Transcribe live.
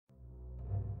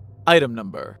Item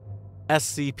Number: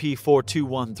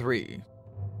 SCP-4213.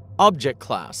 Object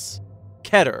Class: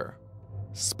 Keter.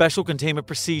 Special Containment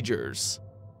Procedures: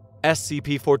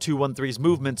 SCP-4213's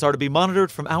movements are to be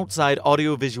monitored from outside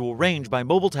audio-visual range by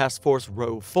Mobile Task Force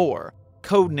Row 4,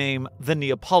 codename the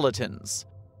Neapolitans.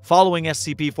 Following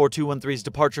SCP-4213's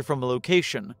departure from a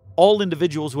location, all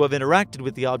individuals who have interacted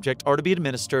with the object are to be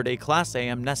administered a Class A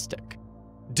amnestic.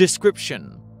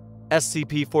 Description: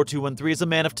 SCP-4213 is a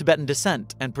man of Tibetan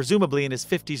descent and presumably in his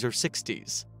 50s or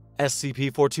 60s.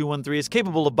 SCP-4213 is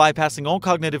capable of bypassing all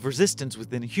cognitive resistance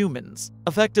within humans,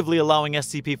 effectively allowing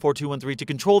SCP-4213 to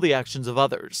control the actions of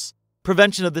others.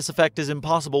 Prevention of this effect is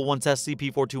impossible once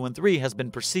SCP-4213 has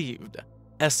been perceived.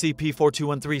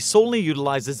 SCP-4213 solely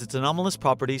utilizes its anomalous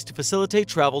properties to facilitate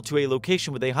travel to a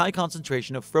location with a high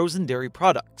concentration of frozen dairy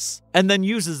products, and then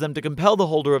uses them to compel the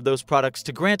holder of those products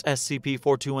to grant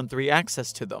SCP-4213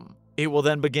 access to them. It will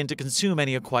then begin to consume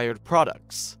any acquired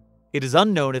products. It is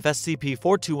unknown if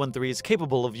SCP-4213 is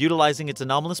capable of utilizing its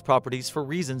anomalous properties for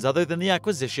reasons other than the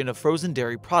acquisition of frozen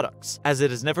dairy products, as it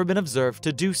has never been observed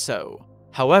to do so.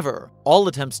 However, all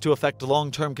attempts to effect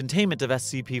long-term containment of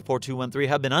SCP-4213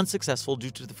 have been unsuccessful due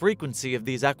to the frequency of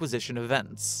these acquisition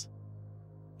events.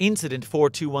 Incident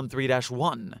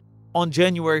 4213-1. On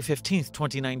January 15,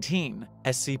 2019,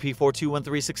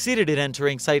 SCP-4213 succeeded in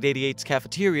entering Site-88's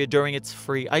cafeteria during its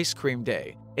Free Ice Cream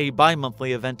Day, a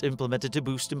bi-monthly event implemented to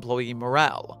boost employee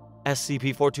morale.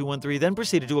 SCP-4213 then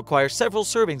proceeded to acquire several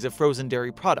servings of frozen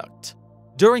dairy product.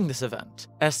 During this event,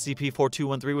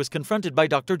 SCP-4213 was confronted by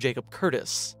Dr. Jacob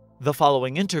Curtis. The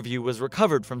following interview was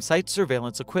recovered from site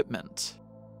surveillance equipment.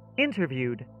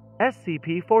 Interviewed: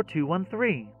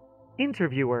 SCP-4213.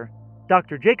 Interviewer: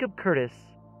 Dr. Jacob Curtis.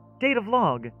 Date of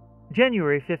log: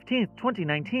 January 15,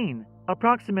 2019,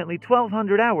 approximately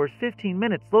 1200 hours 15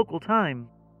 minutes local time.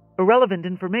 Irrelevant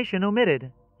information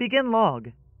omitted. Begin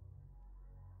log.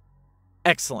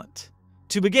 Excellent.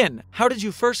 To begin, how did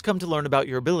you first come to learn about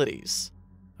your abilities?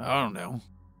 I don't know.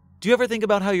 Do you ever think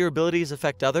about how your abilities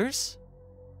affect others?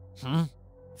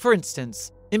 For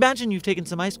instance, imagine you've taken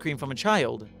some ice cream from a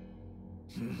child.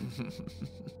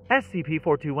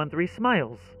 SCP-4213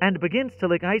 smiles and begins to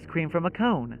lick ice cream from a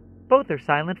cone. Both are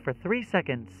silent for 3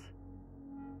 seconds.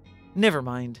 Never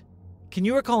mind. Can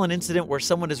you recall an incident where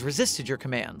someone has resisted your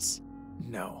commands?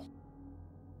 No.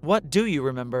 What do you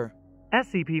remember?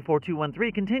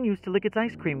 SCP-4213 continues to lick its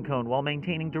ice cream cone while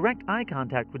maintaining direct eye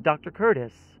contact with Dr.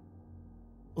 Curtis.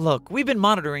 Look, we've been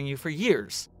monitoring you for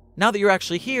years. Now that you're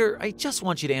actually here, I just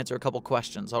want you to answer a couple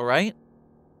questions, alright?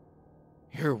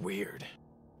 You're weird.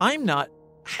 I'm not.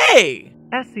 Hey!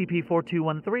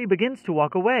 SCP-4213 begins to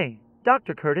walk away.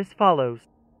 Dr. Curtis follows.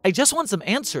 I just want some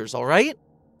answers, alright?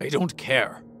 I don't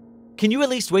care. Can you at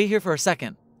least wait here for a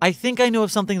second? I think I know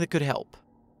of something that could help.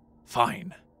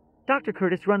 Fine. Dr.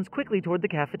 Curtis runs quickly toward the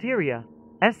cafeteria.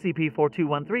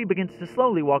 SCP-4213 begins to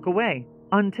slowly walk away,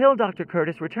 until Dr.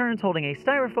 Curtis returns holding a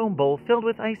styrofoam bowl filled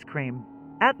with ice cream.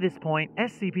 At this point,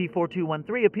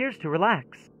 SCP-4213 appears to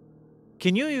relax.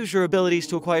 Can you use your abilities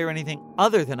to acquire anything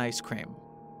other than ice cream?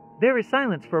 There is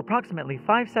silence for approximately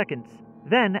 5 seconds.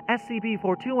 Then,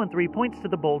 SCP-4213 points to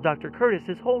the bowl Dr. Curtis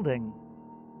is holding.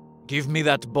 Give me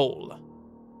that bowl.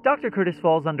 Dr. Curtis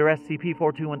falls under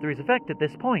SCP-4213's effect at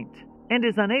this point, and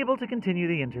is unable to continue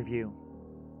the interview.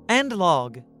 End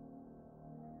log.